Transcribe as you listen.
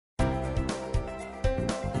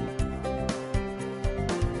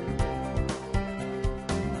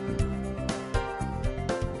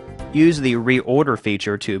Use the Reorder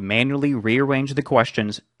feature to manually rearrange the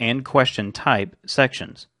questions and question type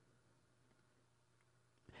sections.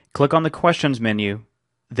 Click on the Questions menu,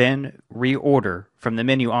 then Reorder from the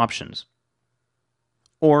menu options.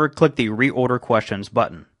 Or click the Reorder Questions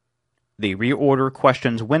button. The Reorder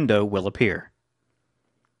Questions window will appear.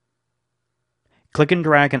 Click and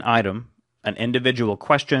drag an item, an individual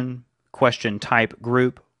question, question type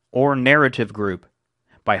group, or narrative group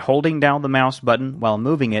by holding down the mouse button while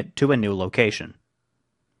moving it to a new location.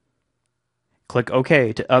 Click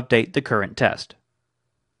OK to update the current test.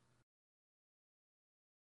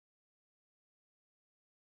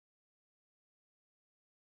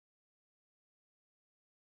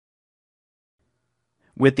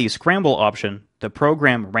 With the Scramble option, the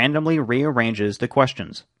program randomly rearranges the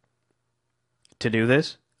questions. To do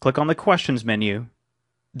this, click on the Questions menu,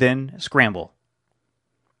 then Scramble.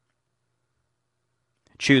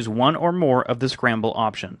 Choose one or more of the Scramble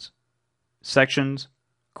options: sections,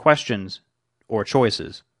 questions, or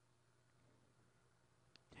choices.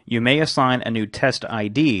 You may assign a new test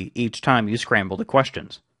ID each time you scramble the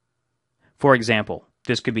questions. For example,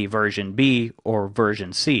 this could be version B or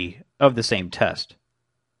version C of the same test.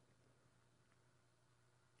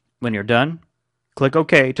 When you're done, click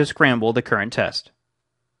OK to scramble the current test.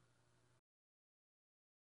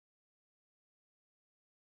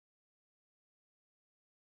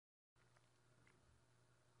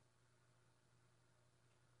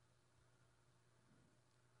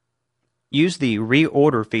 Use the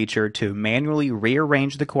Reorder feature to manually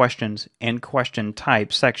rearrange the questions and question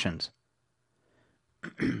type sections.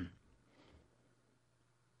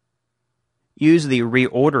 Use the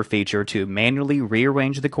Reorder feature to manually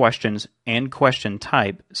rearrange the questions and question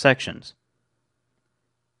type sections.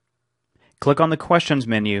 Click on the Questions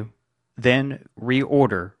menu, then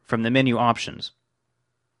Reorder from the menu options.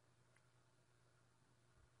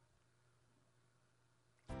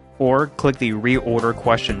 Or click the Reorder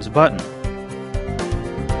Questions button.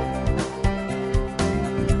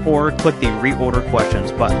 Or click the Reorder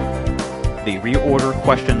Questions button. The Reorder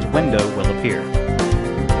Questions window will appear.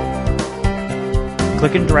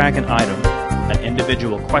 Click and drag an item, an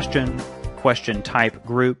individual question, question type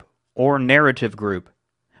group, or narrative group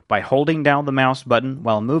by holding down the mouse button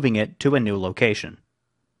while moving it to a new location.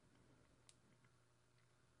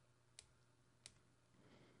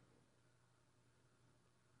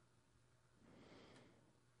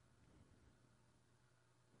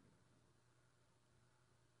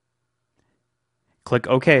 Click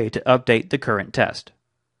OK to update the current test.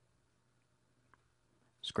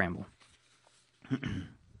 Scramble.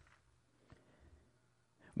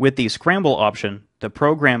 With the Scramble option, the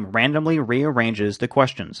program randomly rearranges the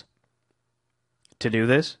questions. To do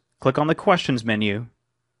this, click on the Questions menu,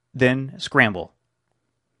 then Scramble.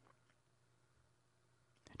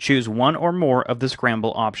 Choose one or more of the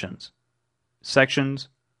Scramble options: sections,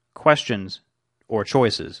 questions, or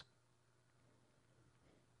choices.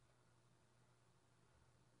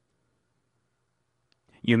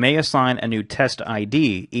 You may assign a new test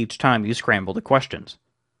ID each time you scramble the questions.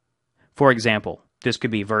 For example, this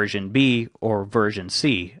could be version B or version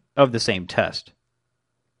C of the same test.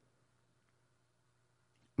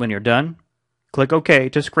 When you're done, click OK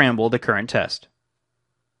to scramble the current test.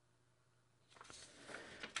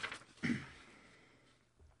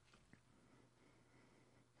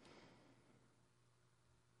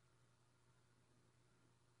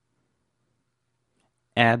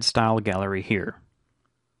 Add Style Gallery here.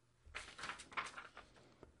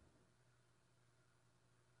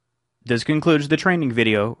 This concludes the training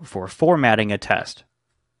video for formatting a test.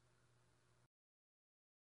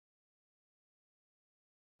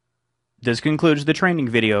 This concludes the training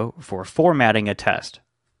video for formatting a test.